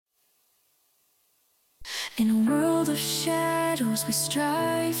In a world of shadows, we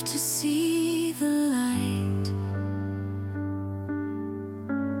strive to see the light,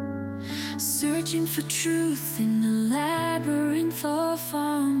 searching for truth in the labyrinth of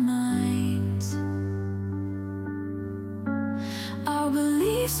our minds. Our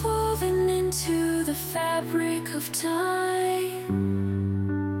beliefs woven into the fabric of time,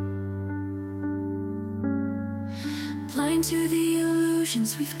 blind to the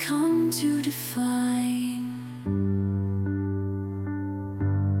illusions we've come to define.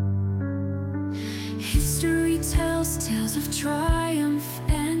 History tells tales of triumph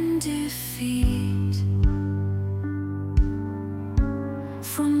and defeat,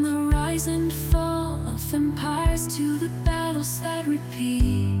 from the rise and fall of empires to the battles that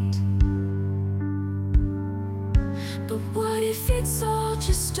repeat. But what if it's all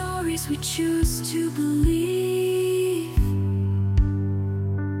just stories we choose to believe?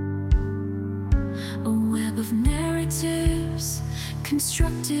 A web of narratives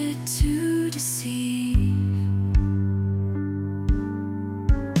constructed to deceive.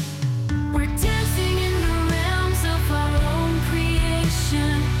 We're dancing in the realms of our own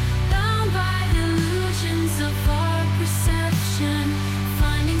creation, bound by the illusions of our perception,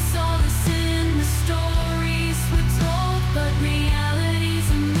 finding solace in the stories we're told, but reality's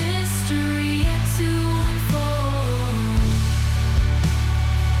a mystery yet to unfold.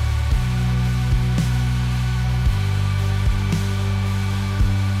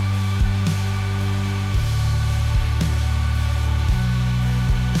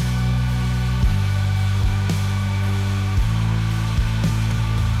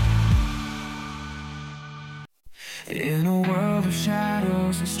 In a world of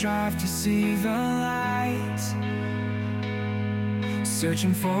shadows, we strive to see the light,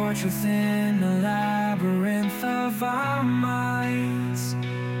 searching for truth in the labyrinth of our minds.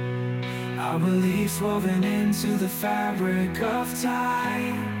 Our beliefs woven into the fabric of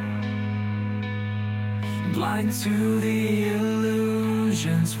time, blind to the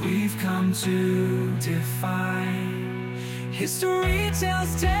illusions we've come to define. History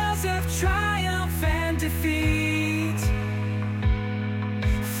tells tales of triumph and defeat,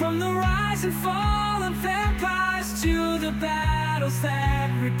 from the rise and fall of empires to the battles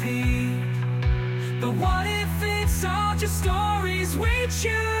that repeat. But what if it's all just stories we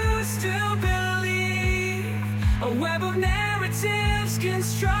choose to believe? A web of narratives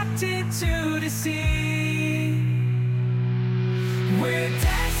constructed to deceive. We're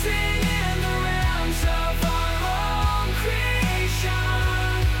dancing